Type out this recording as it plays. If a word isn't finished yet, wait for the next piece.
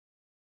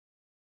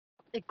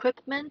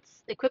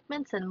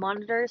Equipments and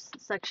Monitors,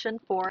 Section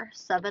 4,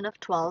 7 of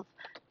 12,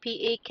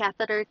 PA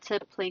Catheter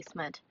Tip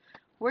Placement.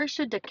 Where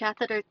should the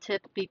catheter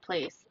tip be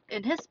placed?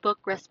 In his book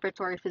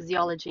Respiratory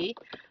Physiology,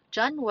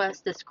 John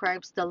West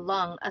describes the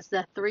lung as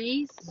the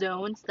three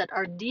zones that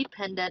are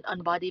dependent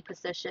on body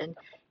position.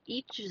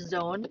 Each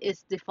zone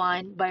is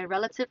defined by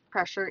relative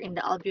pressure in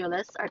the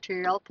alveolus,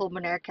 arterial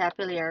pulmonary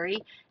capillary,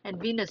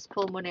 and venous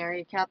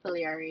pulmonary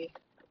capillary.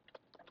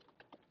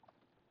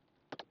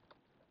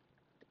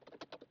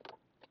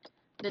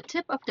 The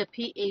tip of the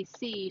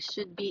PAC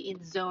should be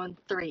in zone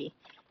 3.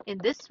 In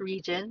this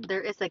region,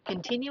 there is a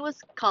continuous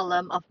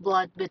column of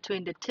blood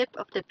between the tip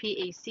of the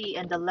PAC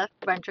and the left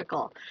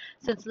ventricle.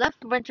 Since left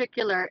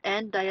ventricular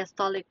end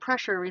diastolic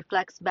pressure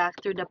reflects back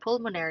through the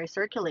pulmonary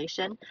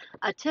circulation,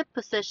 a tip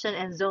position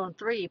in zone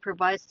 3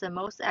 provides the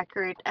most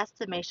accurate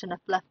estimation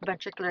of left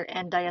ventricular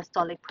end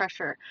diastolic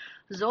pressure.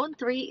 Zone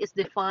 3 is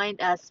defined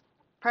as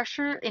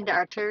pressure in the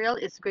arterial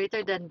is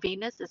greater than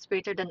venous is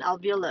greater than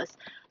alveolus.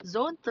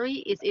 Zone 3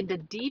 is in the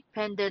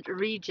dependent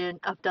region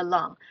of the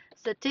lung,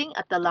 sitting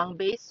at the lung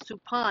base,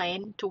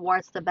 supine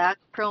towards the back,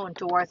 prone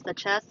towards the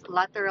chest,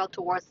 lateral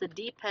towards the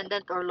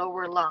dependent or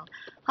lower lung.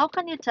 How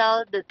can you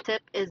tell the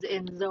tip is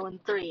in zone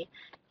 3?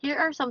 Here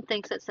are some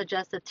things that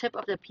suggest the tip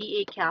of the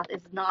PA cath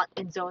is not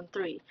in zone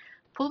 3.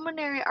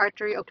 Pulmonary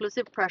artery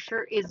occlusive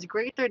pressure is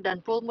greater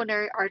than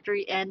pulmonary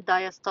artery end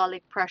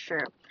diastolic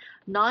pressure.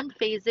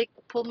 Non-phasic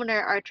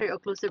pulmonary artery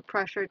occlusive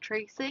pressure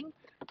tracing,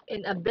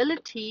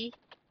 inability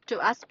to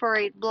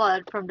aspirate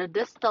blood from the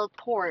distal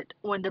port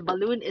when the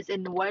balloon is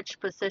in wedge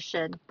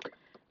position.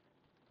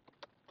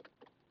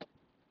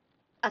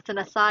 As an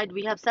aside,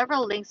 we have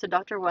several links to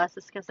Dr. West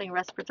discussing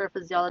respiratory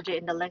physiology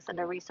in the links on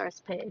the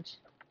resource page.